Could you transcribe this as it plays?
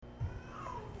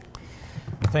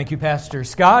Thank you, Pastor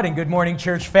Scott, and good morning,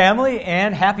 church family,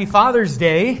 and happy Father's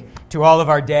Day to all of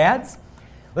our dads.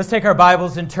 Let's take our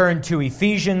Bibles and turn to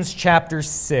Ephesians chapter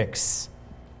 6.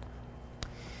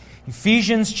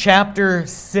 Ephesians chapter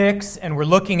 6, and we're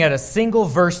looking at a single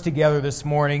verse together this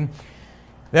morning.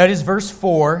 That is verse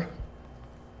 4.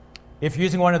 If you're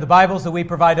using one of the Bibles that we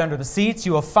provide under the seats,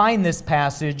 you will find this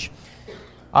passage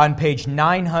on page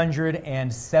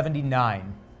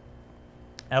 979.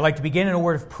 I'd like to begin in a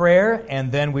word of prayer, and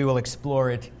then we will explore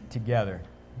it together.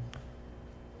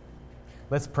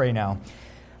 Let's pray now.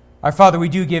 Our Father, we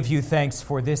do give you thanks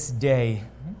for this day.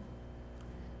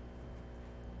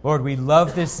 Lord, we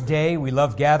love this day. We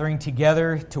love gathering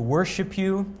together to worship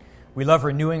you. We love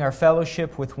renewing our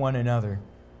fellowship with one another.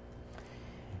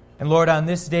 And Lord, on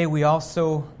this day, we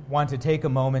also want to take a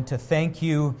moment to thank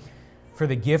you for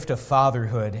the gift of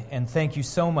fatherhood, and thank you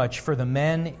so much for the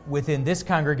men within this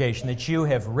congregation that you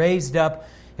have raised up,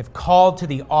 have called to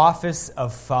the office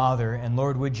of father. And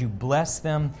Lord, would you bless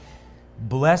them,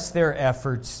 bless their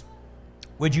efforts.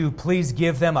 Would you please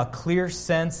give them a clear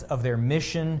sense of their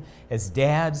mission as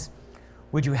dads?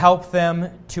 Would you help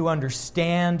them to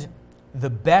understand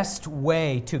the best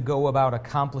way to go about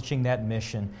accomplishing that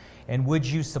mission? And would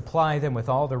you supply them with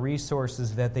all the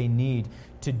resources that they need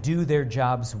to do their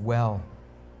jobs well?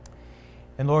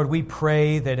 And Lord, we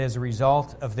pray that as a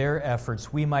result of their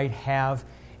efforts, we might have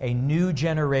a new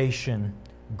generation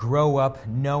grow up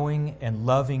knowing and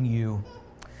loving you,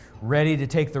 ready to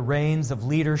take the reins of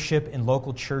leadership in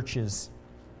local churches,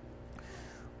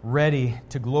 ready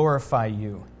to glorify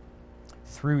you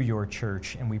through your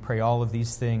church. And we pray all of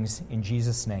these things in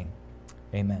Jesus' name.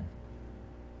 Amen.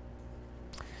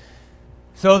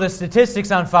 So the statistics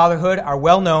on fatherhood are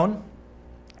well known.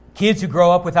 Kids who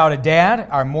grow up without a dad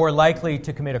are more likely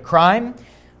to commit a crime,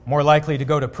 more likely to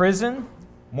go to prison,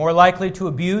 more likely to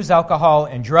abuse alcohol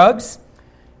and drugs,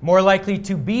 more likely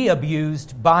to be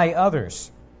abused by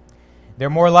others. They're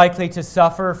more likely to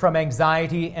suffer from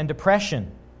anxiety and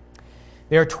depression.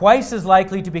 They're twice as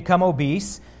likely to become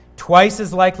obese, twice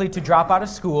as likely to drop out of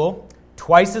school,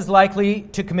 twice as likely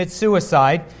to commit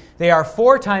suicide. They are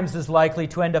 4 times as likely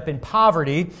to end up in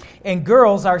poverty, and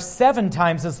girls are 7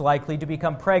 times as likely to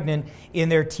become pregnant in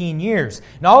their teen years.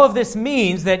 And all of this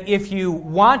means that if you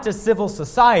want a civil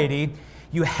society,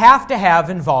 you have to have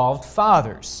involved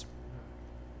fathers.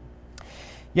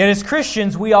 Yet as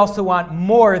Christians, we also want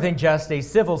more than just a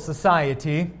civil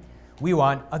society. We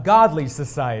want a godly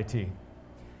society.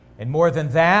 And more than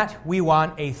that, we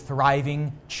want a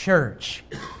thriving church.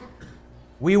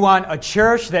 We want a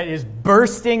church that is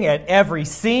bursting at every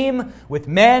seam with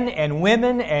men and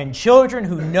women and children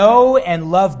who know and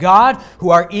love God,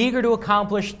 who are eager to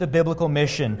accomplish the biblical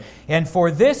mission. And for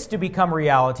this to become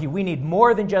reality, we need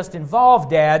more than just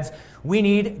involved dads. We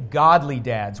need godly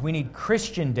dads. We need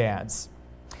Christian dads.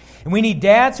 And we need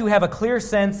dads who have a clear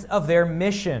sense of their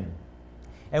mission.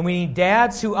 And we need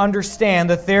dads who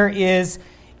understand that there is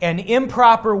an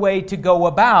improper way to go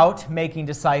about making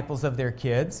disciples of their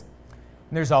kids.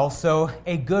 There's also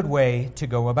a good way to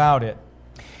go about it.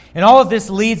 And all of this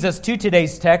leads us to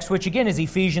today's text, which again is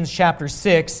Ephesians chapter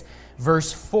 6,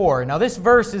 verse 4. Now this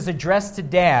verse is addressed to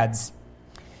dads,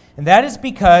 and that is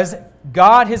because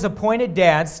God has appointed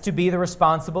dads to be the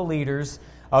responsible leaders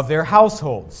of their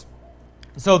households.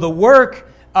 So the work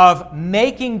of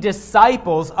making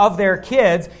disciples of their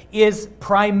kids is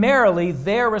primarily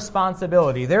their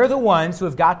responsibility. They're the ones who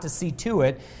have got to see to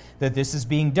it that this is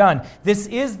being done. This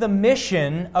is the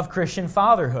mission of Christian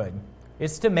fatherhood.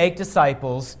 It's to make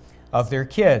disciples of their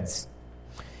kids.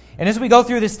 And as we go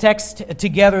through this text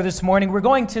together this morning, we're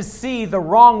going to see the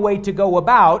wrong way to go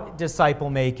about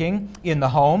disciple making in the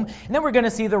home, and then we're going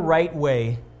to see the right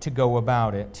way to go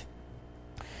about it.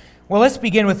 Well, let's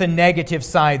begin with the negative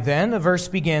side then. The verse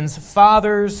begins,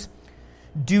 "Fathers,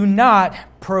 do not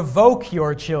provoke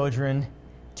your children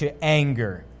to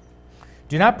anger."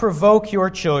 Do not provoke your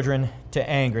children to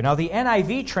anger. Now, the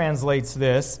NIV translates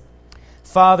this,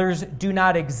 "Fathers, do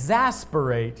not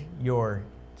exasperate your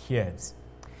kids."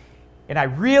 And I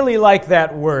really like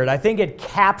that word. I think it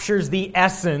captures the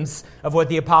essence of what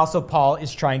the Apostle Paul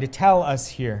is trying to tell us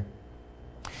here.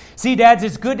 See, dads,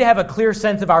 it's good to have a clear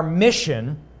sense of our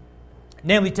mission,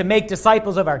 namely to make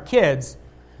disciples of our kids,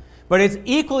 but it's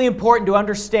equally important to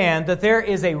understand that there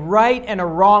is a right and a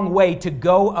wrong way to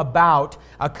go about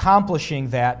accomplishing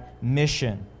that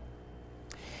mission.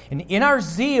 And in our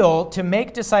zeal to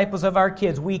make disciples of our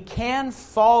kids, we can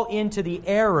fall into the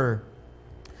error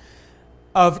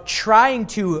of trying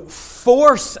to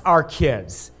force our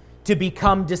kids to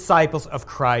become disciples of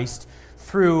Christ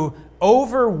through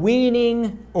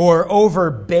overweening or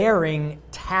overbearing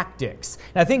tactics.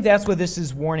 And I think that's what this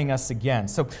is warning us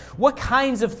against. So what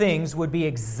kinds of things would be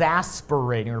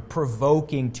exasperating or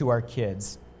provoking to our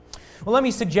kids? Well, let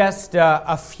me suggest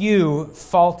a few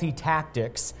faulty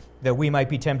tactics that we might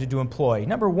be tempted to employ.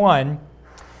 Number one,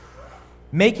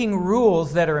 making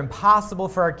rules that are impossible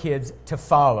for our kids to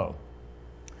follow,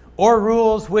 or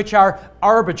rules which are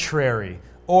arbitrary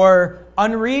or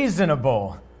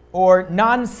unreasonable or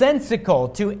nonsensical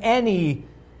to anybody,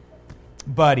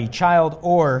 child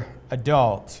or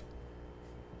adult.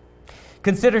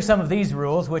 Consider some of these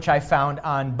rules, which I found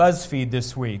on BuzzFeed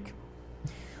this week.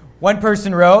 One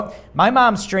person wrote, "My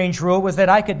mom's strange rule was that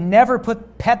I could never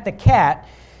pet the cat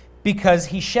because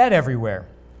he shed everywhere.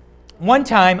 One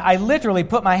time, I literally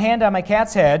put my hand on my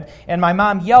cat's head, and my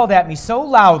mom yelled at me so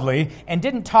loudly and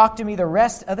didn't talk to me the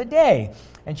rest of the day."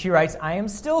 And she writes, "I am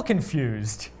still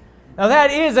confused." Now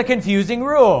that is a confusing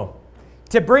rule,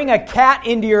 to bring a cat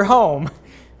into your home,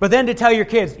 but then to tell your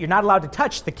kids, you're not allowed to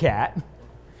touch the cat.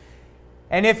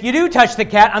 And if you do touch the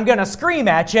cat, I'm going to scream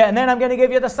at you, and then I'm going to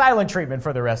give you the silent treatment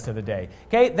for the rest of the day.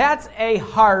 Okay, that's a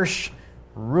harsh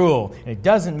rule. It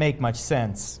doesn't make much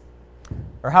sense.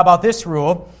 Or how about this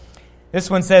rule? This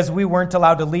one says we weren't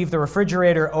allowed to leave the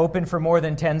refrigerator open for more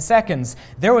than 10 seconds.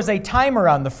 There was a timer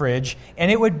on the fridge,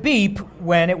 and it would beep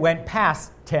when it went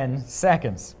past 10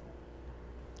 seconds.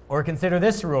 Or consider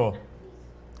this rule.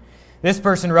 This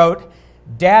person wrote,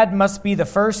 "Dad must be the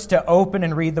first to open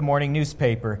and read the morning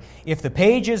newspaper. If the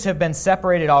pages have been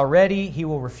separated already, he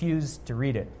will refuse to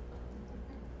read it."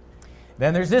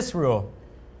 Then there's this rule.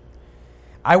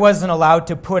 I wasn't allowed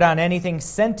to put on anything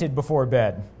scented before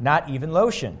bed, not even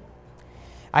lotion.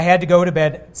 I had to go to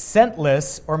bed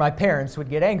scentless or my parents would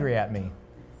get angry at me.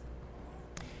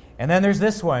 And then there's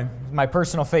this one, my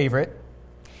personal favorite.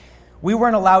 We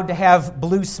weren't allowed to have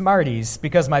blue Smarties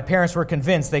because my parents were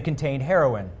convinced they contained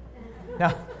heroin.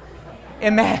 Now,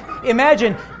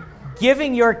 imagine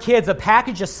giving your kids a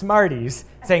package of Smarties,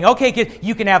 saying, "Okay, kid,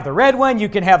 you can have the red one, you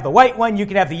can have the white one, you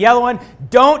can have the yellow one.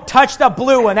 Don't touch the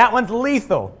blue one. That one's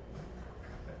lethal."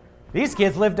 These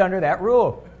kids lived under that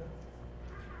rule.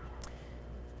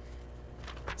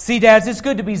 See, dads, it's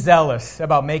good to be zealous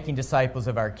about making disciples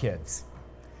of our kids.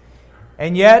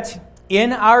 And yet,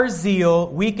 in our zeal,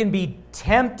 we can be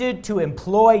tempted to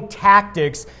employ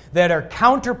tactics that are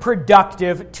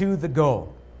counterproductive to the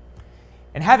goal.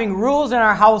 And having rules in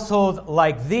our household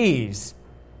like these,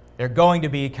 they're going to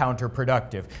be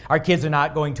counterproductive. Our kids are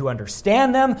not going to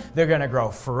understand them. They're going to grow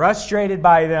frustrated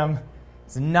by them.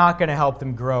 It's not going to help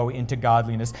them grow into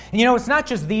godliness. And you know, it's not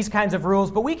just these kinds of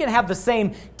rules, but we can have the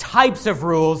same types of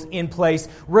rules in place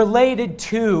related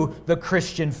to the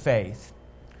Christian faith.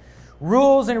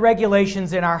 Rules and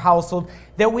regulations in our household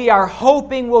that we are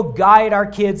hoping will guide our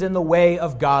kids in the way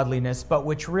of godliness, but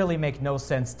which really make no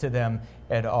sense to them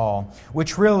at all,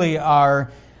 which really are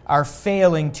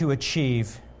failing to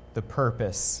achieve the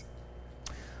purpose.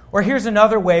 Or here's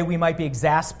another way we might be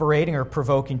exasperating or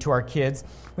provoking to our kids.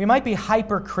 We might be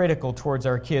hypercritical towards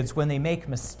our kids when they make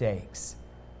mistakes.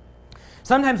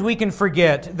 Sometimes we can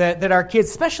forget that our kids,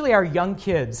 especially our young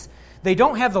kids, they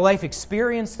don't have the life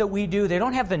experience that we do. They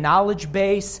don't have the knowledge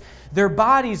base. Their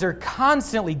bodies are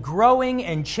constantly growing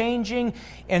and changing,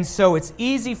 and so it's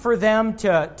easy for them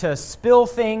to spill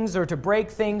things or to break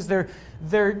things. They're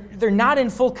not in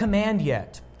full command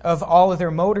yet of all of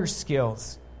their motor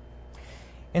skills.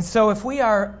 And so if we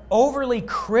are overly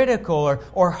critical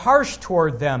or harsh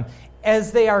toward them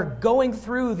as they are going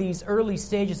through these early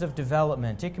stages of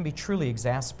development, it can be truly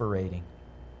exasperating.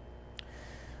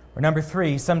 Or number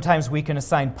 3, sometimes we can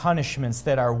assign punishments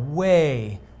that are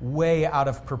way, way out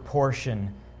of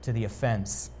proportion to the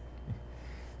offense.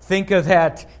 Think of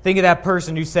that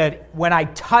person who said, "When I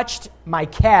touched my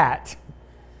cat,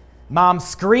 Mom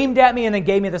screamed at me and then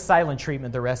gave me the silent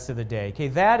treatment the rest of the day." Okay,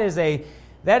 that is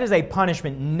a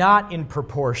punishment not in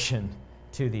proportion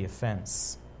to the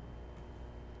offense.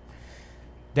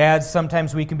 Dads,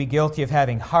 sometimes we can be guilty of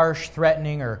having harsh,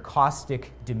 threatening, or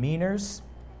caustic demeanors.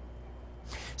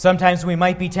 Sometimes we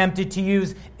might be tempted to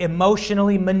use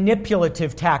emotionally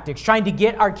manipulative tactics, trying to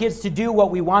get our kids to do what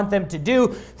we want them to do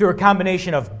through a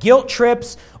combination of guilt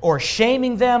trips or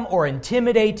shaming them or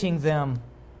intimidating them.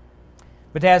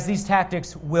 But as these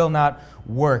tactics will not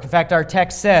work. In fact, our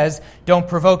text says, don't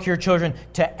provoke your children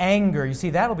to anger. You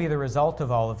see, that'll be the result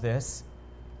of all of this.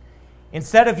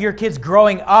 Instead of your kids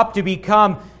growing up to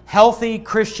become healthy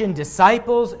Christian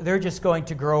disciples, they're just going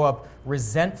to grow up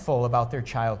resentful about their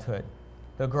childhood.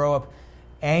 They'll grow up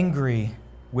angry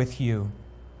with you.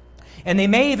 And they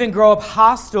may even grow up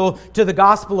hostile to the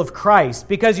gospel of Christ.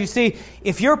 Because you see,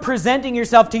 if you're presenting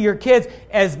yourself to your kids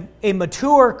as a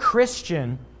mature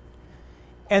Christian,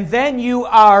 and then you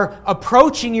are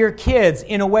approaching your kids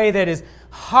in a way that is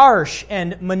harsh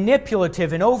and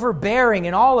manipulative and overbearing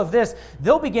and all of this,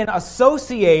 they'll begin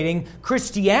associating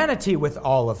Christianity with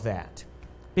all of that.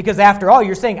 Because after all,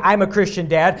 you're saying, I'm a Christian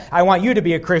dad, I want you to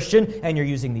be a Christian, and you're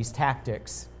using these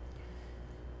tactics.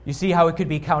 You see how it could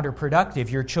be counterproductive.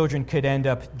 Your children could end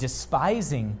up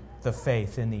despising the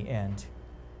faith in the end.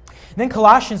 And then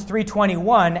Colossians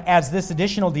 3:21 adds this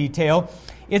additional detail.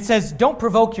 It says, don't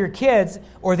provoke your kids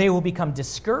or they will become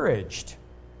discouraged.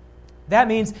 That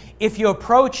means if you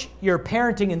approach your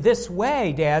parenting in this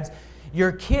way, dads,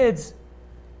 your kids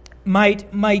might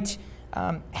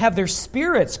have their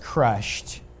spirits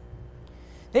crushed.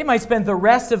 They might spend the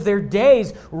rest of their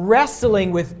days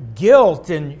wrestling with guilt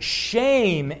and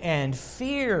shame and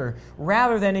fear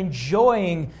rather than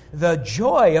enjoying the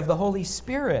joy of the Holy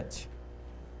Spirit.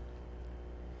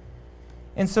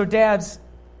 And so, dads,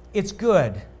 it's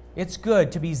good. It's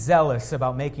good to be zealous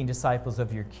about making disciples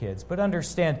of your kids. But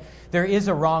understand, there is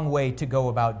a wrong way to go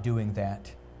about doing that.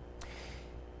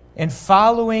 And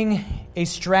following a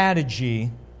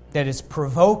strategy that is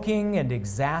provoking and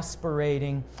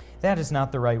exasperating, that is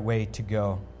not the right way to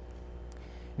go.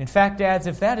 In fact, dads,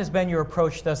 if that has been your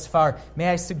approach thus far, may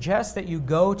I suggest that you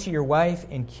go to your wife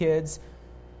and kids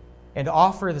and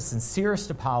offer the sincerest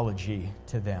apology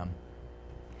to them.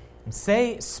 And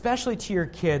say, especially to your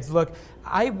kids, look,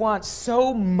 I want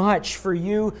so much for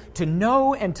you to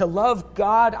know and to love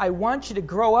God. I want you to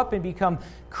grow up and become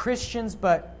Christians,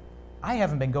 but I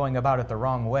haven't been going about it the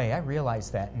wrong way. I realize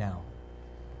that now.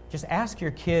 Just ask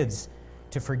your kids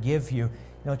to forgive you. You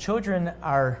know, children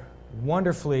are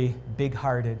wonderfully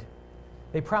big-hearted.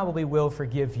 They probably will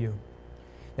forgive you.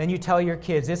 Then you tell your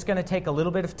kids, it's going to take a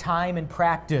little bit of time and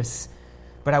practice,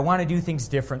 but I want to do things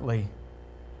differently.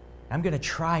 I'm going to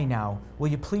try now. Will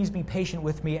you please be patient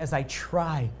with me as I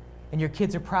try? And your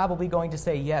kids are probably going to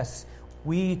say, yes,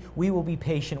 we will be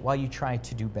patient while you try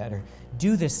to do better.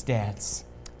 Do this, dads.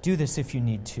 Do this if you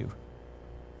need to.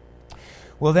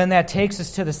 Well, then that takes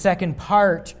us to the second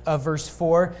part of verse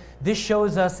 4. This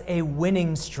shows us a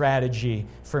winning strategy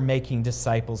for making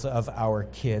disciples of our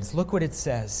kids. Look what it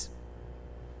says.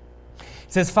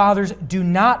 It says, fathers, do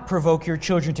not provoke your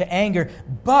children to anger,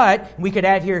 but, we could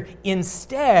add here,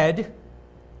 instead,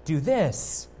 do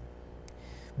this.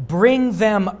 Bring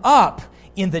them up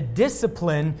in the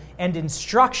discipline and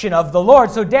instruction of the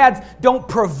Lord. So dads, don't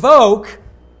provoke,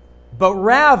 but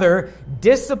rather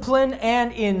discipline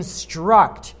and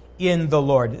instruct in the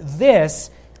Lord. This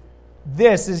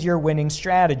is your winning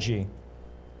strategy.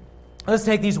 Let's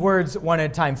take these words one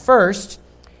at a time. First,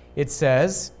 it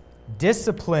says,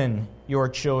 discipline your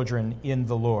children in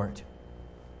the Lord.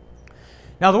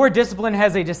 Now, the word discipline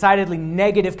has a decidedly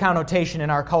negative connotation in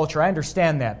our culture. I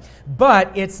understand that.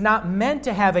 But it's not meant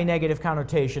to have a negative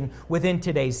connotation within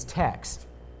today's text.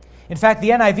 In fact, the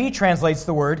NIV translates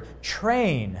the word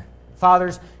train.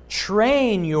 Fathers,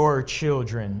 train your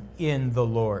children in the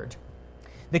Lord.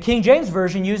 The King James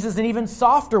Version uses an even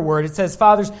softer word. It says,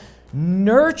 fathers,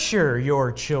 nurture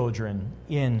your children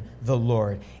in the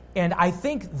Lord. And I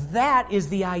think that is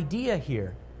the idea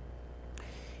here.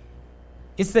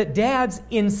 It's that dads,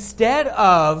 instead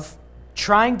of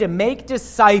trying to make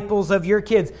disciples of your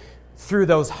kids through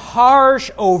those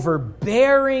harsh,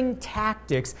 overbearing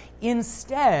tactics,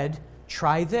 instead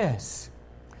try this.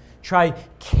 Try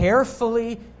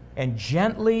carefully and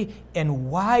gently and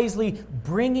wisely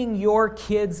bringing your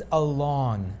kids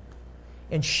along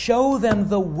and show them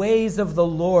the ways of the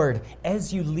Lord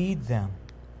as you lead them.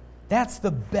 That's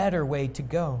the better way to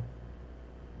go.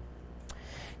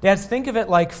 Dads, think of it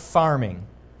like farming.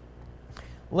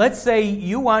 Let's say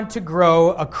you want to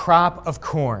grow a crop of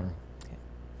corn.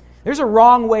 There's a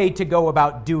wrong way to go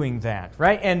about doing that,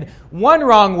 right? And one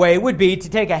wrong way would be to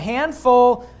take a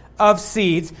handful of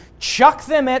seeds, chuck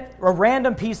them at a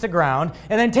random piece of ground,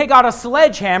 and then take out a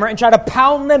sledgehammer and try to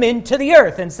pound them into the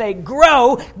earth and say,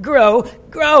 grow, grow,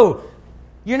 grow.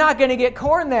 You're not going to get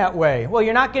corn that way. Well,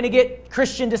 you're not going to get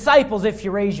Christian disciples if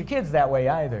you raise your kids that way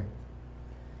either.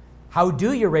 How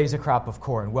do you raise a crop of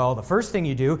corn? Well, the first thing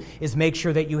you do is make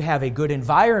sure that you have a good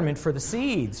environment for the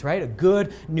seeds, right? A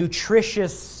good,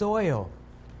 nutritious soil.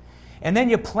 And then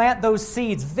you plant those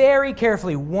seeds very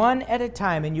carefully, one at a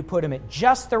time, and you put them at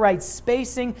just the right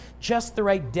spacing, just the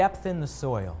right depth in the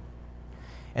soil.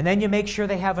 And then you make sure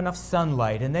they have enough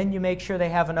sunlight, and then you make sure they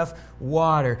have enough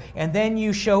water, and then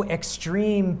you show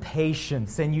extreme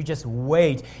patience, and you just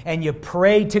wait, and you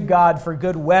pray to God for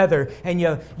good weather, and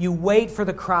you wait for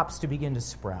the crops to begin to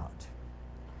sprout.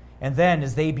 And then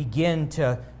as they begin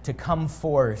to come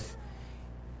forth,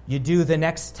 you do the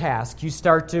next task. You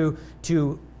start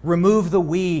to remove the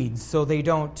weeds so they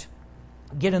don't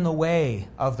get in the way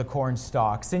of the corn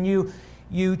stalks, and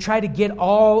you try to get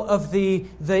all of the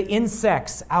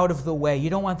insects out of the way. You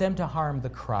don't want them to harm the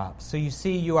crop. So you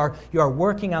see, you are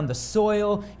working on the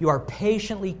soil. You are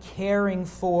patiently caring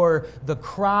for the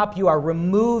crop. You are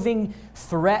removing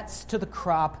threats to the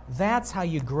crop. That's how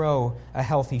you grow a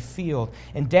healthy field.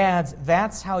 And dads,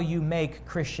 that's how you make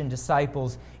Christian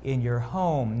disciples in your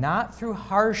home. Not through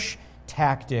harsh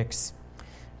tactics,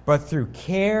 but through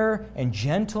care and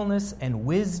gentleness and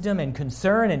wisdom and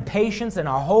concern and patience and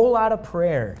a whole lot of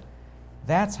prayer.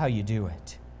 That's how you do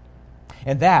it.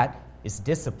 And that is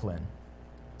discipline.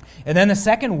 And then the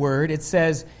second word, it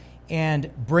says,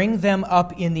 and bring them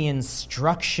up in the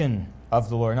instruction of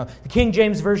the Lord. Now, the King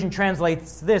James Version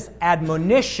translates this,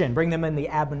 admonition, bring them in the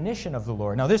admonition of the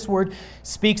Lord. Now, this word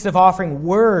speaks of offering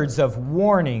words of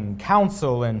warning,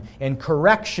 counsel, and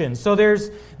correction. So there's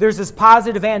this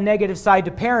positive and negative side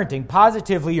to parenting.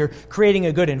 Positively, you're creating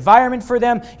a good environment for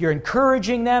them, you're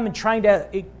encouraging them and trying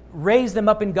to raise them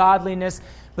up in godliness.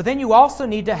 But then you also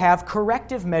need to have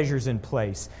corrective measures in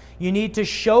place. You need to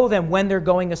show them when they're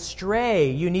going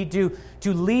astray. You need to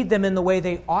lead them in the way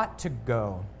they ought to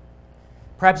go.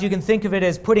 Perhaps you can think of it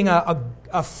as putting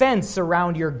a fence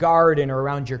around your garden or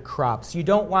around your crops. You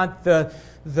don't want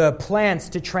the plants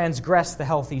to transgress the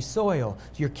healthy soil.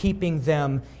 You're keeping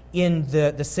them in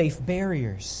the safe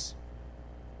barriers.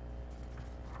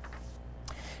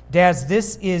 Dads,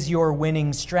 this is your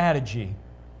winning strategy.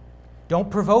 Don't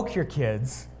provoke your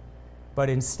kids, but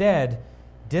instead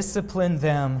discipline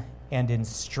them and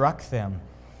instruct them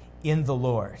in the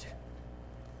Lord.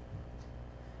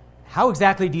 How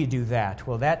exactly do you do that?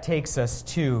 Well, that takes us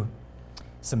to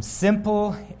some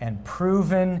simple and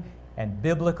proven and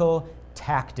biblical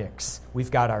tactics.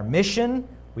 We've got our mission.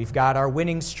 We've got our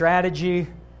winning strategy.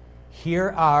 Here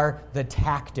are the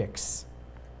tactics.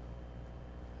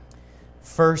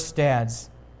 First, dads,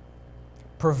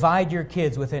 provide your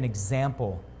kids with an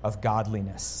example of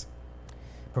godliness.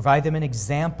 Provide them an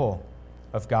example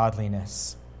of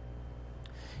godliness.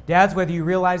 Dads, whether you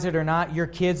realize it or not, your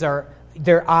kids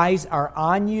their eyes are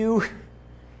on you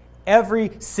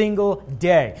every single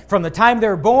day. From the time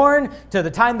they're born to the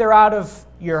time they're out of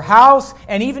your house,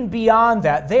 and even beyond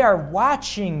that, they are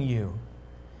watching you.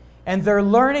 And they're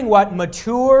learning what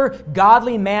mature,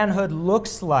 godly manhood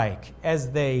looks like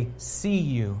as they see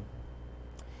you.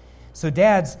 So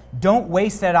dads, don't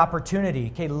waste that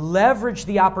opportunity. Okay, leverage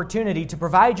the opportunity to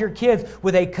provide your kids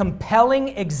with a compelling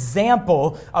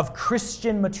example of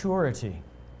Christian maturity.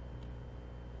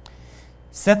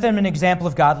 Set them an example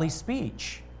of godly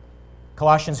speech.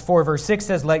 Colossians 4 verse 6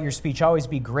 says, let your speech always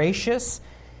be gracious,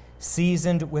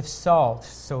 seasoned with salt.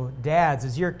 So dads,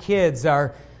 as your kids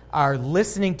are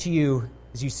listening to you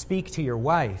as you speak to your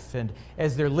wife, and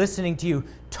as they're listening to you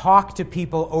talk to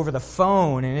people over the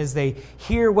phone, and as they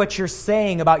hear what you're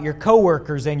saying about your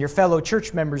coworkers and your fellow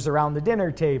church members around the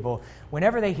dinner table,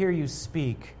 whenever they hear you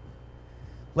speak,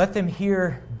 let them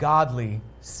hear godly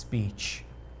speech.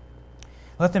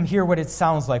 Let them hear what it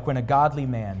sounds like when a godly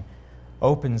man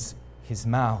opens his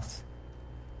mouth.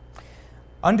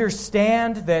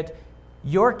 Understand that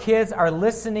your kids are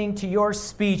listening to your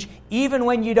speech even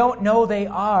when you don't know they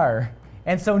are.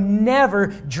 And so never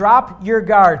drop your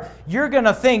guard. You're going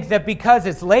to think that because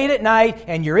it's late at night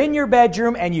and you're in your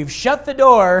bedroom and you've shut the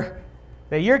door,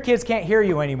 that your kids can't hear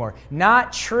you anymore.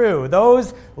 Not true.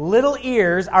 Those little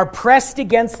ears are pressed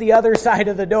against the other side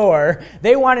of the door.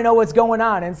 They want to know what's going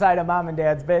on inside of mom and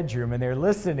dad's bedroom, and they're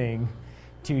listening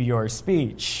to your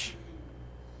speech.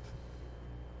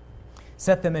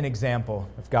 Set them an example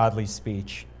of godly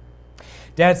speech.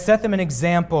 Dad, set them an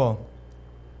example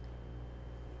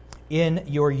in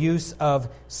your use of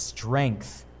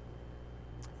strength.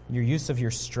 Your use of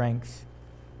your strength.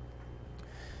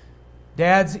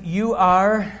 Dads, you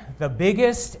are the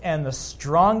biggest and the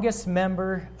strongest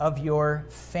member of your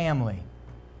family.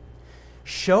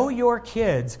 Show your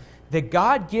kids that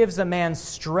God gives a man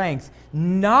strength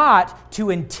not to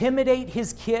intimidate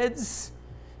his kids,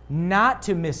 not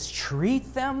to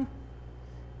mistreat them,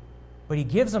 but He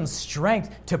gives them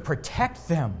strength to protect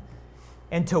them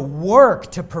and to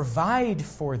work to provide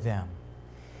for them.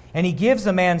 And He gives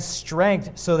a man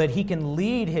strength so that he can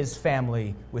lead his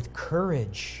family with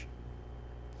courage.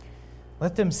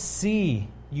 Let them see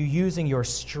you using your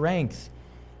strength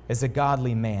as a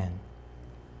godly man.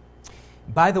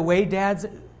 By the way, dads,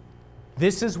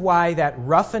 this is why that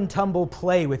rough and tumble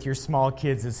play with your small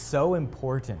kids is so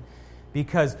important.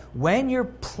 Because when you're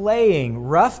playing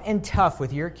rough and tough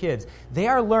with your kids, they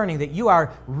are learning that you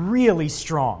are really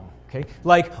strong. Okay?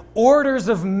 Like orders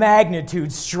of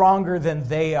magnitude stronger than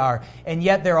they are. And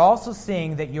yet they're also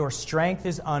seeing that your strength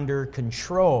is under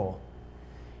control.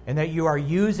 and that you are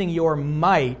using your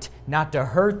might not to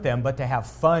hurt them, but to have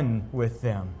fun with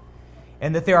them,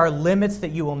 and that there are limits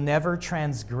that you will never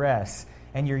transgress,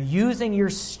 and you're using your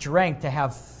strength to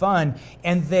have fun,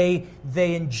 and they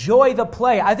enjoy the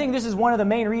play. I think this is one of the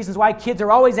main reasons why kids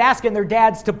are always asking their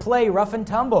dads to play rough and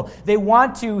tumble. They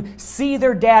want to see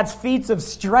their dad's feats of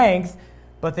strength,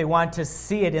 but they want to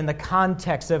see it in the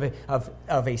context of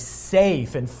a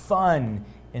safe and fun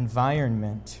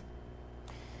environment.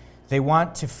 They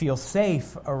want to feel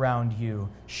safe around you.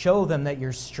 Show them that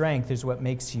your strength is what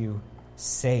makes you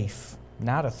safe,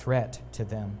 not a threat to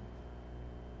them.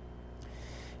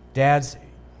 Dads,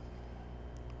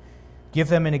 give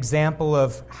them an example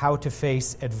of how to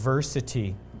face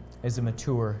adversity as a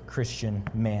mature Christian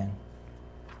man.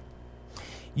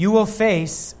 You will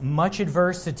face much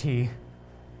adversity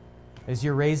as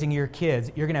you're raising your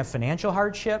kids. You're going to have financial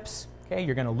hardships. Okay?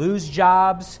 You're going to lose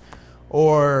jobs,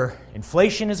 or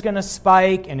inflation is going to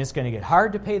spike, and it's going to get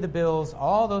hard to pay the bills.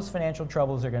 All those financial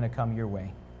troubles are going to come your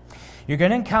way. You're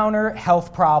going to encounter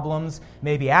health problems,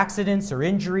 maybe accidents or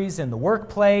injuries in the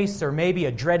workplace, or maybe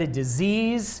a dreaded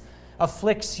disease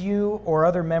afflicts you or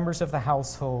other members of the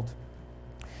household.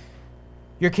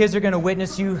 Your kids are going to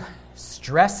witness you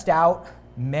stressed out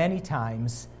many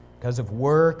times because of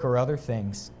work or other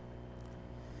things.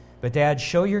 But Dad,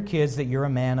 show your kids that you're a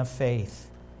man of faith.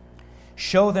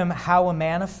 Show them how a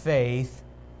man of faith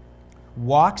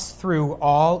walks through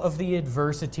all of the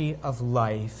adversity of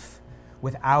life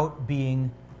without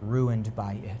being ruined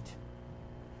by it.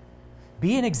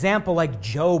 Be an example like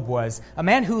Job was, a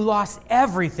man who lost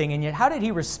everything, and yet how did he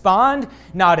respond?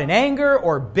 Not in anger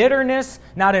or bitterness,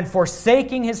 not in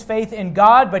forsaking his faith in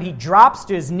God, but he drops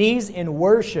to his knees in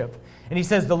worship. And he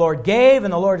says, "The Lord gave,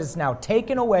 and the Lord has now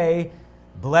taken away.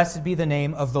 Blessed be the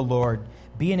name of the Lord."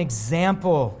 Be an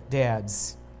example,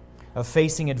 dads, of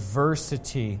facing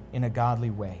adversity in a godly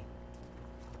way.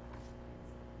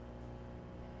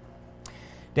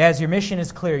 Dads, your mission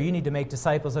is clear. You need to make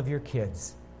disciples of your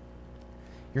kids.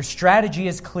 Your strategy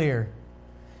is clear.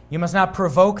 You must not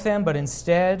provoke them, but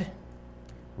instead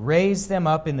raise them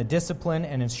up in the discipline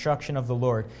and instruction of the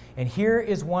Lord. And here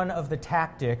is one of the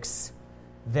tactics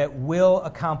that will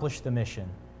accomplish the mission.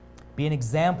 Be an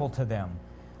example to them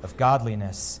of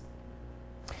godliness.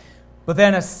 But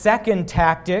then a second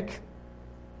tactic,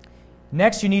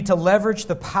 next you need to leverage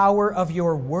the power of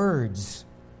your words.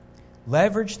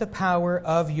 Leverage the power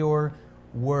of your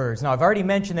words. Now, I've already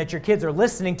mentioned that your kids are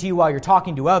listening to you while you're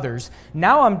talking to others.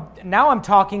 Now I'm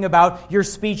talking about your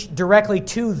speech directly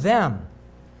to them.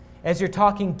 As you're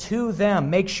talking to them,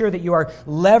 make sure that you are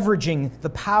leveraging the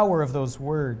power of those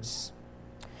words.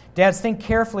 Dads, think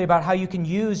carefully about how you can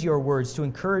use your words to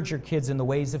encourage your kids in the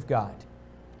ways of God.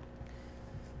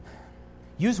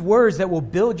 Use words that will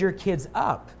build your kids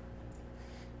up.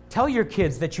 Tell your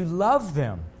kids that you love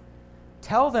them.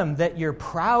 Tell them that you're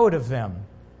proud of them.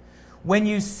 When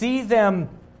you see them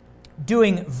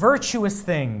doing virtuous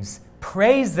things,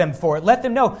 praise them for it. Let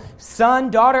them know,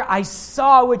 "Son, daughter, I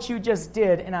saw what you just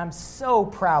did, and I'm so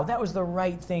proud. That was the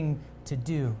right thing to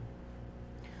do."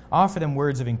 Offer them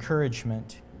words of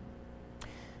encouragement.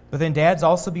 But then, dads,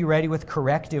 also be ready with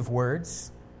corrective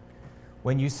words.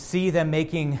 When you see them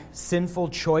making sinful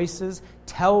choices,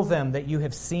 tell them that you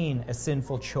have seen a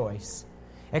sinful choice.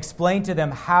 Explain to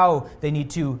them how they need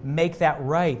to make that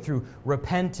right through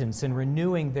repentance and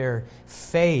renewing their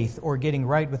faith or getting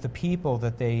right with the people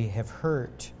that they have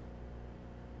hurt.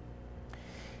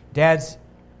 Dads,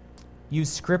 use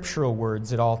scriptural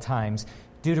words at all times.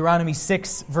 Deuteronomy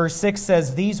 6, verse 6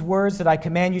 says, "These words that I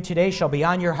command you today shall be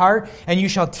on your heart, and you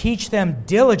shall teach them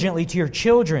diligently to your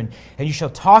children. And you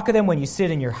shall talk of them when you sit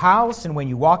in your house, and when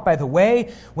you walk by the way,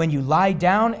 when you lie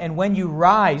down, and when you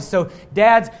rise." So,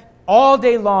 dads, all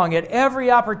day long, at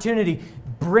every opportunity,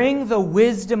 bring the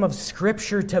wisdom of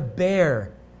Scripture to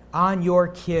bear on your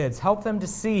kids. Help them to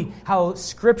see how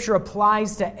Scripture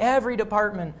applies to every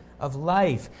department of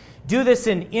life. Do this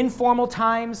in informal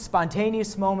times,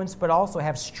 spontaneous moments, but also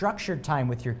have structured time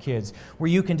with your kids where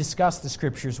you can discuss the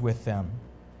Scriptures with them.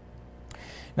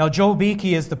 Now, Joel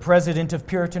Beeke is the president of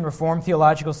Puritan Reformed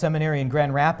Theological Seminary in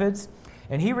Grand Rapids,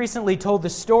 and he recently told the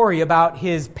story about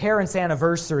his parents'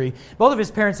 anniversary. Both of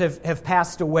his parents have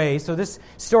passed away, so this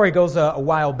story goes a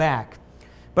while back.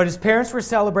 But his parents were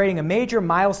celebrating a major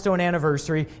milestone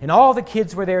anniversary, and all the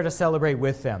kids were there to celebrate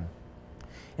with them.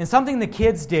 And something the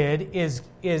kids did is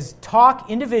talk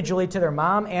individually to their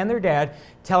mom and their dad,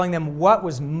 telling them what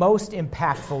was most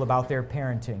impactful about their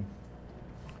parenting.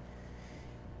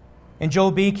 And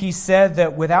Joel Beeke said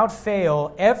that without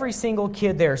fail, every single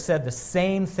kid there said the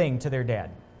same thing to their dad.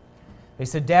 They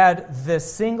said, Dad, the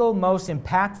single most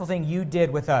impactful thing you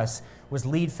did with us was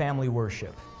lead family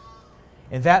worship.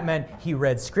 And that meant he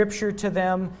read Scripture to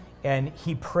them and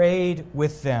he prayed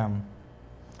with them.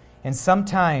 And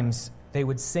sometimes they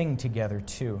would sing together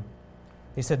too.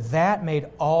 They said that made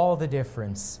all the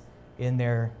difference in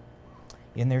their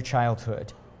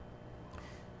childhood.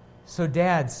 So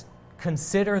dads,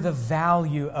 consider the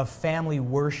value of family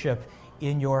worship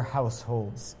in your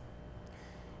households.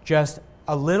 Just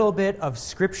a little bit of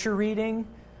Scripture reading,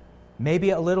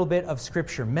 maybe a little bit of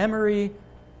Scripture memory,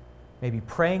 maybe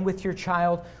praying with your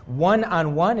child,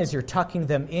 one-on-one as you're tucking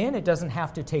them in. It doesn't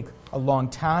have to take a long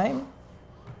time.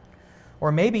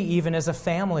 Or maybe even as a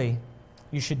family,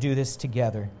 you should do this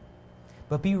together.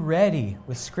 But be ready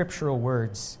with scriptural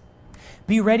words.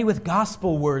 Be ready with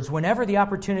gospel words whenever the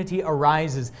opportunity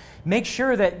arises. Make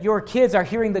sure that your kids are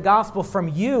hearing the gospel from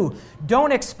you.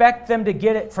 Don't expect them to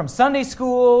get it from Sunday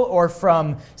school or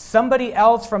from somebody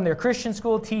else, from their Christian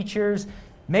school teachers.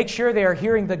 Make sure they are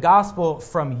hearing the gospel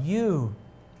from you.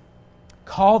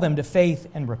 Call them to faith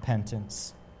and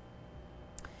repentance.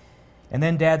 And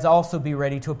then dads, also be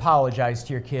ready to apologize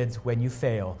to your kids when you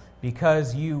fail,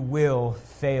 because you will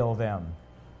fail them.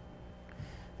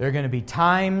 There are going to be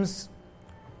times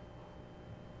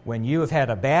when you have had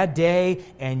a bad day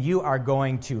and you are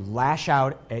going to lash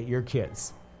out at your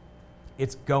kids.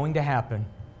 It's going to happen.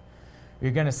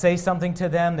 You're going to say something to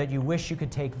them that you wish you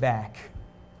could take back.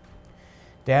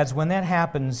 Dads, when that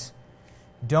happens,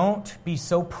 don't be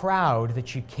so proud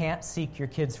that you can't seek your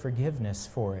kids' forgiveness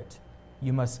for it.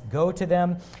 You must go to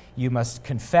them. You must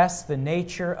confess the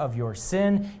nature of your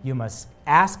sin. You must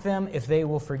ask them if they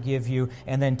will forgive you.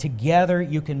 And then together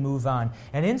you can move on.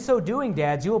 And in so doing,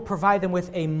 dads, you will provide them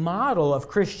with a model of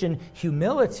Christian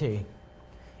humility.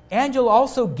 And you'll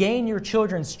also gain your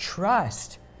children's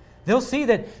trust. They'll see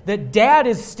that dad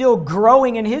is still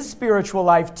growing in his spiritual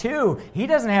life too. He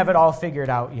doesn't have it all figured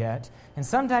out yet. And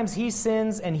sometimes he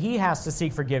sins and he has to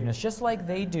seek forgiveness, just like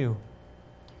they do.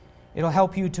 It'll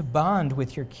help you to bond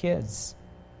with your kids.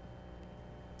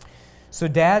 So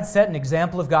dad, set an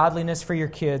example of godliness for your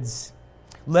kids.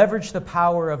 Leverage the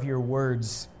power of your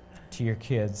words to your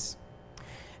kids.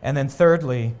 And then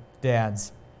thirdly,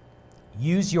 dads,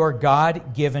 use your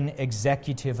God-given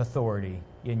executive authority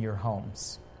in your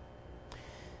homes.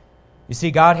 You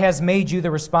see, God has made you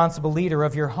the responsible leader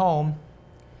of your home.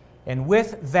 And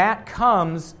with that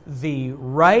comes the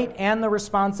right and the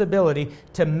responsibility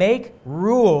to make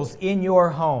rules in your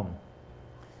home.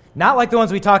 Not like the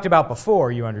ones we talked about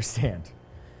before, you understand,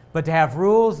 but to have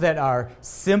rules that are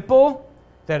simple,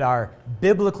 that are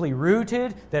biblically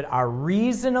rooted, that are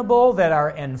reasonable, that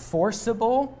are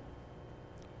enforceable.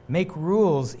 Make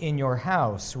rules in your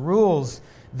house, rules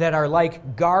that are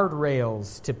like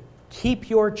guardrails to keep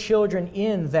your children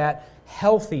in that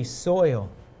healthy soil.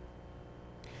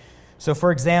 So,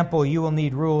 for example, you will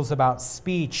need rules about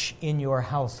speech in your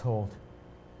household.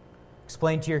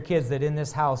 Explain to your kids that in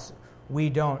this house, we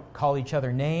don't call each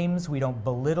other names, we don't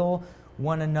belittle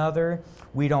one another,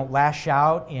 we don't lash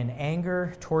out in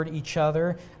anger toward each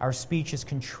other. Our speech is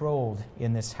controlled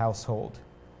in this household.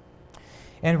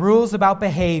 And rules about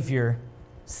behavior,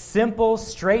 simple,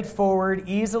 straightforward,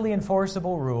 easily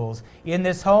enforceable rules. In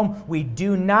this home, we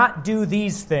do not do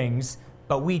these things,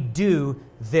 but we do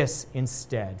this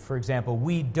instead. For example,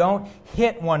 we don't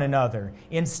hit one another.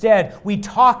 Instead, we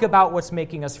talk about what's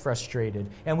making us frustrated,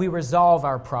 and we resolve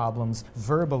our problems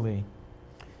verbally.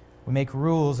 We make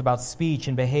rules about speech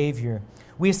and behavior.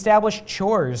 We establish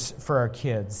chores for our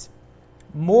kids.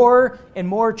 More and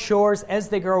more chores as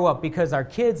they grow up, because our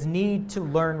kids need to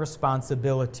learn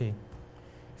responsibility.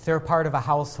 If they're a part of a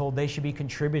household, they should be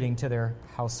contributing to their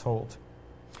household.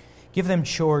 Give them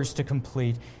chores to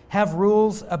complete. Have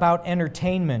rules about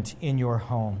entertainment in your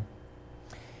home.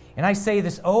 And I say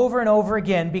this over and over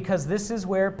again because this is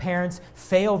where parents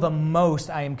fail the most.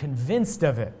 I am convinced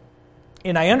of it.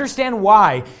 And I understand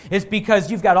why. It's because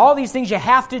you've got all these things you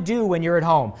have to do when you're at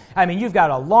home. I mean, you've got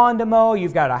a lawn to mow,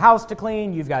 you've got a house to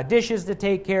clean, you've got dishes to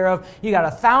take care of, you got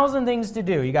 1,000 things to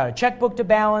do. You got a checkbook to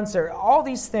balance, or all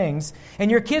these things.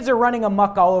 And your kids are running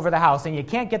amok all over the house, and you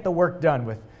can't get the work done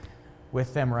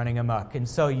with them running amok. And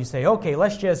so you say, okay,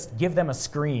 let's just give them a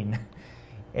screen.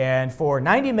 And for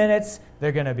 90 minutes,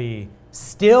 they're going to be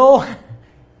still,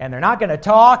 and they're not going to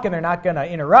talk, and they're not going to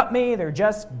interrupt me. They're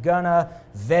just going to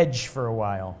veg for a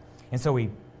while. And so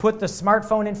we put the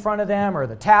smartphone in front of them, or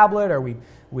the tablet, or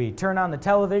we turn on the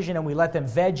television, and we let them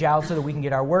veg out so that we can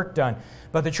get our work done.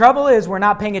 But the trouble is, we're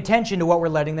not paying attention to what we're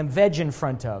letting them veg in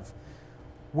front of.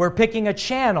 We're picking a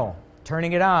channel,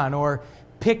 turning it on, or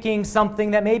picking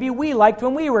something that maybe we liked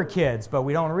when we were kids, but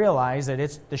we don't realize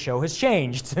that the show has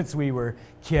changed since we were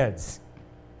kids.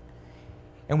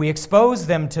 And we expose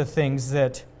them to things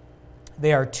that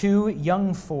they are too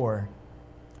young for.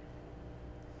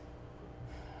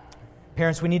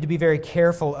 Parents, we need to be very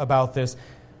careful about this.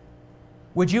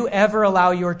 Would you ever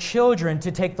allow your children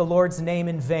to take the Lord's name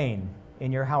in vain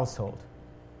in your household?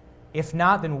 If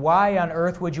not, then why on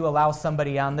earth would you allow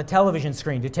somebody on the television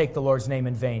screen to take the Lord's name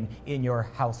in vain in your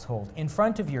household, in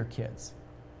front of your kids?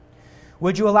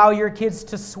 Would you allow your kids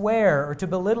to swear or to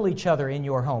belittle each other in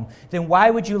your home? Then why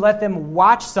would you let them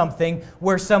watch something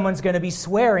where someone's going to be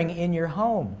swearing in your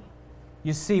home?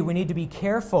 You see, we need to be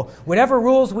careful. Whatever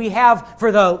rules we have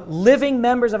for the living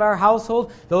members of our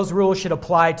household, those rules should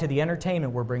apply to the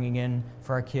entertainment we're bringing in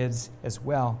for our kids as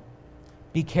well.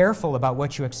 Be careful about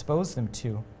what you expose them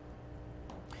to.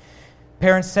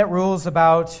 Parents, set rules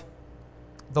about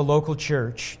the local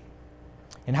church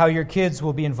and how your kids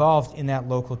will be involved in that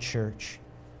local church.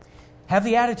 Have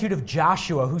the attitude of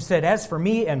Joshua, who said, "As for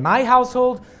me and my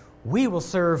household, we will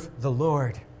serve the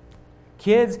Lord."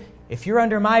 Kids, if you're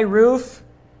under my roof,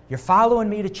 you're following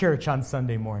me to church on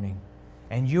Sunday morning.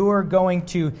 And you're going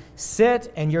to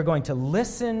sit and you're going to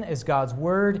listen as God's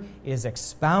word is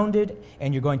expounded,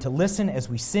 and you're going to listen as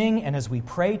we sing and as we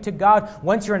pray to God.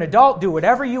 Once you're an adult, do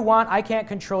whatever you want. I can't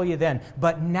control you then.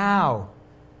 But now,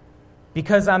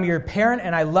 because I'm your parent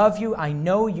and I love you, I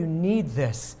know you need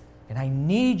this, and I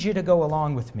need you to go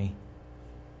along with me.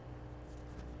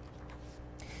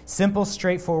 Simple,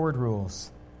 straightforward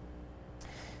rules.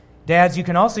 Dads, you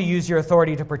can also use your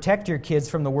authority to protect your kids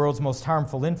from the world's most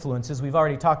harmful influences. We've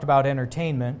already talked about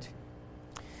entertainment.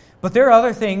 But there are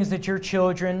other things that your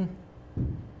children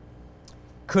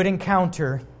could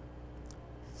encounter,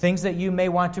 things that you may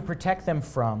want to protect them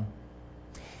from.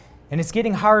 And it's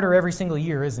getting harder every single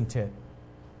year, isn't it?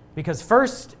 Because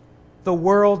first, the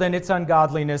world and its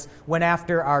ungodliness went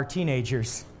after our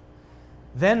teenagers.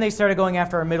 Then they started going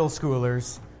after our middle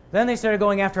schoolers. Then they started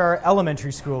going after our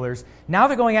elementary schoolers. Now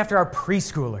they're going after our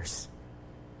preschoolers.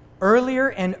 Earlier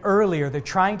and earlier, they're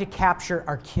trying to capture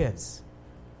our kids.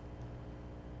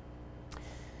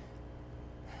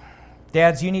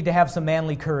 Dads, you need to have some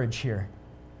manly courage here.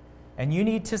 And you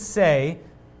need to say,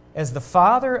 as the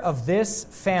father of this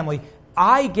family,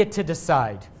 I get to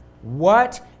decide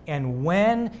what and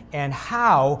when and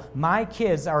how my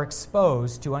kids are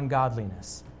exposed to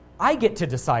ungodliness. I get to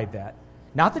decide that.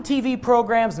 Not the TV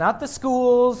programs, not the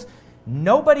schools.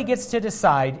 Nobody gets to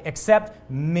decide except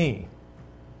me.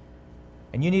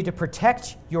 And you need to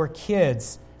protect your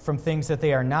kids from things that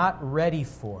they are not ready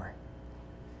for.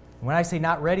 When I say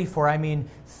not ready for, I mean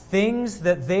things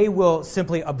that they will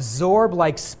simply absorb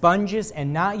like sponges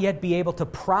and not yet be able to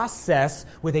process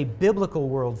with a biblical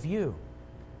worldview.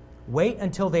 Wait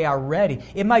until they are ready.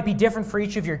 It might be different for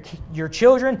each of your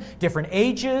children, different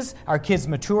ages. Our kids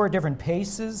mature at different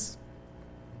paces.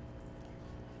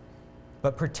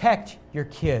 But protect your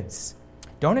kids.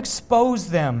 Don't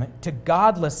expose them to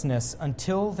godlessness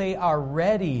until they are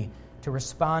ready to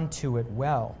respond to it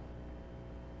well.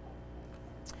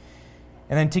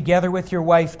 And then together with your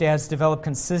wife, dads, develop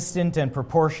consistent and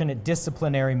proportionate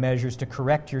disciplinary measures to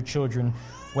correct your children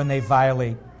when they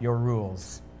violate your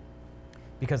rules.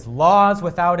 Because laws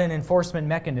without an enforcement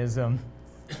mechanism,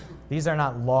 these are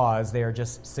not laws, they are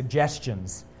just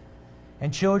suggestions.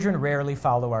 And children rarely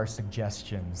follow our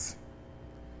suggestions.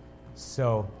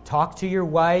 So talk to your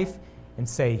wife and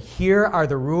say, here are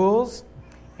the rules,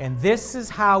 and this is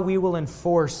how we will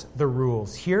enforce the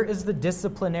rules. Here is the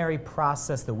disciplinary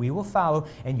process that we will follow,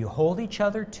 and you hold each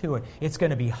other to it. It's going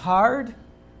to be hard.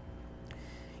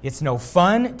 It's no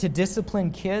fun to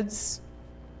discipline kids,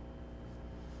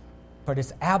 but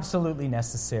it's absolutely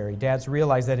necessary. Dads,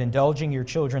 realize that indulging your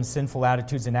children's sinful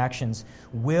attitudes and actions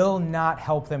will not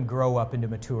help them grow up into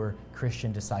mature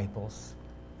Christian disciples.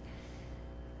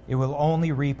 It will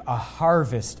only reap a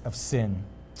harvest of sin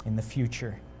in the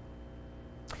future.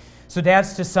 So,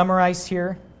 dads, to summarize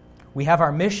here, we have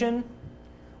our mission,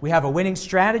 we have a winning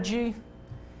strategy,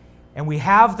 and we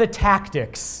have the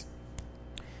tactics.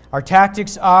 Our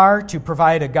tactics are to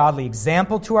provide a godly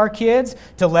example to our kids,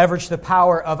 to leverage the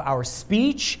power of our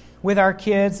speech with our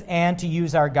kids, and to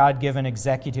use our God-given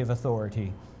executive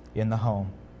authority in the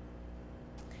home.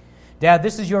 Dad,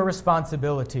 this is your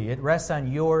responsibility. It rests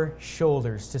on your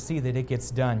shoulders to see that it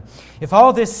gets done. If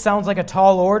all this sounds like a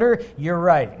tall order, you're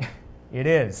right. It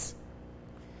is.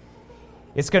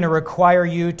 It's going to require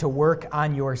you to work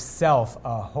on yourself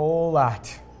a whole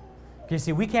lot. You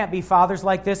see, we can't be fathers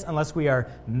like this unless we are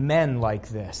men like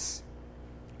this.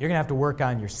 You're going to have to work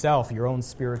on yourself, your own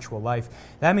spiritual life.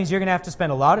 That means you're going to have to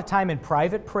spend a lot of time in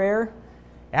private prayer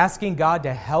asking God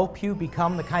to help you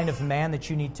become the kind of man that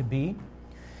you need to be.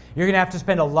 You're going to have to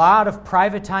spend a lot of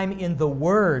private time in the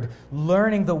Word,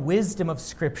 learning the wisdom of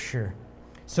Scripture,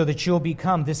 so that you'll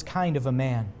become this kind of a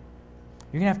man.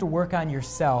 You're going to have to work on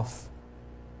yourself.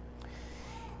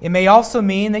 It may also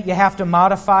mean that you have to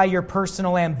modify your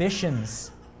personal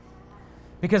ambitions.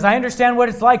 Because I understand what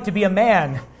it's like to be a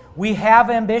man. We have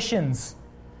ambitions,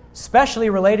 especially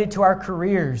related to our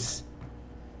careers.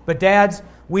 But dads,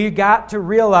 we've got to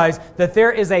realize that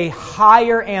there is a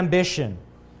higher ambition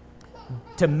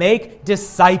to make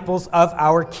disciples of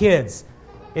our kids.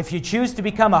 If you choose to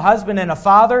become a husband and a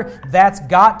father, that's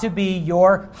got to be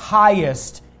your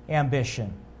highest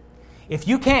ambition. If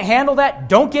you can't handle that,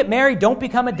 don't get married, don't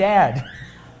become a dad.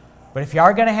 But if you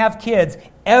are going to have kids,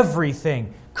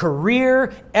 everything,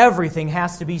 career, everything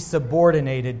has to be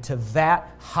subordinated to that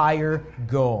higher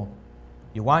goal.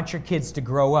 You want your kids to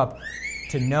grow up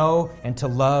to know and to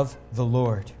love the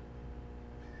Lord.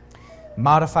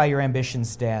 Modify your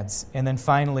ambitions, dads. And then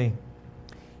finally,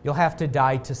 you'll have to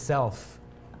die to self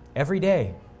every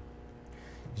day.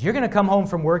 You're going to come home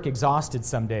from work exhausted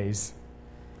some days.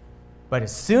 But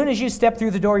as soon as you step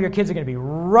through the door, your kids are going to be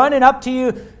running up to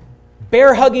you,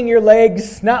 bear hugging your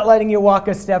legs, not letting you walk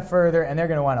a step further, and they're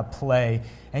going to want to play.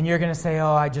 And you're going to say,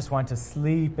 oh, I just want to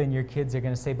sleep. And your kids are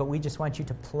going to say, but we just want you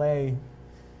to play.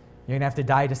 You're going to have to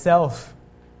die to self.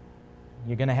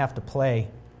 You're going to have to play.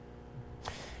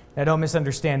 Now, don't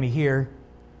misunderstand me here.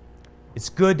 It's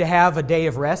good to have a day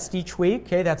of rest each week.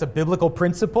 Okay, that's a biblical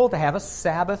principle, to have a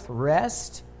Sabbath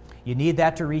rest. You need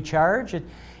that to recharge.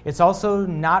 It's also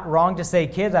not wrong to say,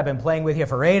 kids, I've been playing with you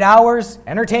for 8 hours.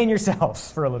 Entertain yourselves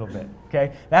for a little bit.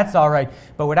 Okay, that's all right.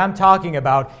 But what I'm talking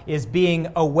about is being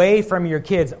away from your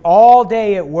kids all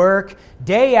day at work,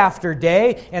 day after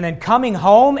day, and then coming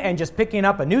home and just picking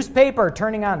up a newspaper or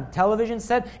turning on a television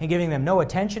set and giving them no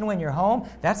attention when you're home.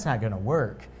 That's not going to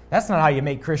work. That's not how you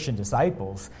make Christian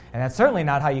disciples. And that's certainly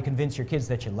not how you convince your kids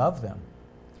that you love them.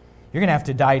 You're going to have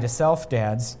to die to self,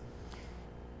 dads.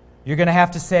 You're going to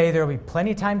have to say, there will be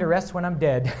plenty of time to rest when I'm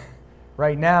dead.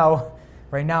 Right now,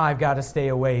 I've got to stay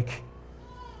awake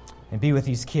and be with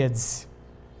these kids.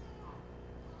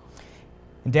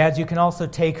 And dads, you can also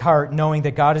take heart knowing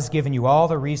that God has given you all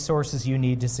the resources you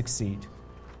need to succeed.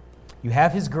 You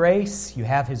have His grace. You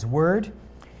have His word.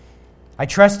 I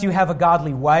trust you have a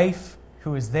godly wife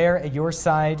who is there at your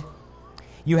side.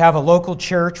 You have a local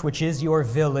church, which is your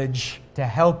village, to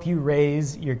help you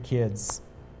raise your kids.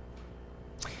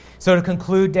 So to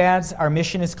conclude, dads, our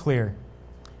mission is clear.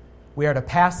 We are to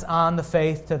pass on the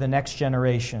faith to the next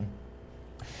generation.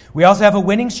 We also have a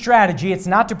winning strategy. It's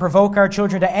not to provoke our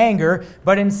children to anger,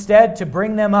 but instead to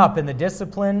bring them up in the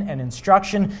discipline and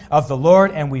instruction of the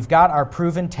Lord, and we've got our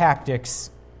proven tactics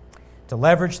to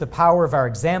leverage the power of our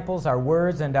examples, our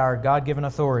words, and our God-given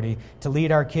authority to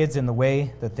lead our kids in the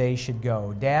way that they should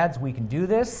go. Dads, we can do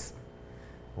this.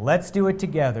 Let's do it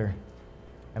together.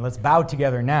 And let's bow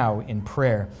together now in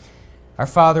prayer. Our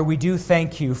Father, we do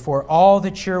thank you for all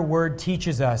that your word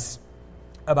teaches us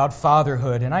about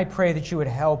fatherhood, and I pray that you would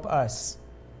help us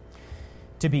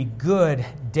to be good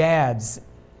dads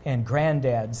and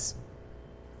granddads.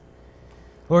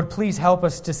 Lord, please help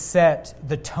us to set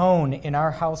the tone in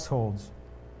our households.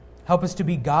 Help us to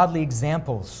be godly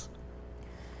examples.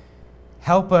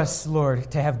 Help us,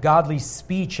 Lord, to have godly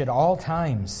speech at all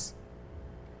times.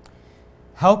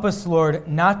 Help us, Lord,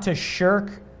 not to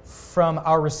shirk from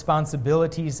our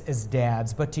responsibilities as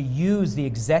dads, but to use the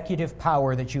executive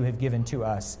power that you have given to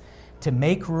us to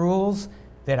make rules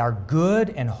that are good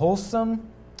and wholesome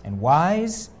and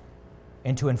wise,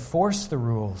 and to enforce the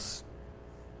rules.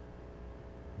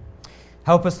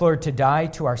 Help us, Lord, to die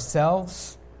to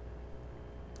ourselves.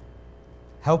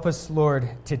 Help us, Lord,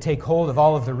 to take hold of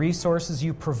all of the resources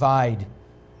you provide.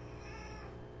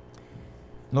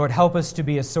 Lord, help us to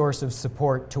be a source of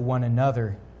support to one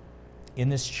another in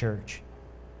this church.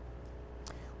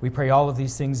 We pray all of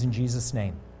these things in Jesus'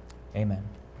 name. Amen.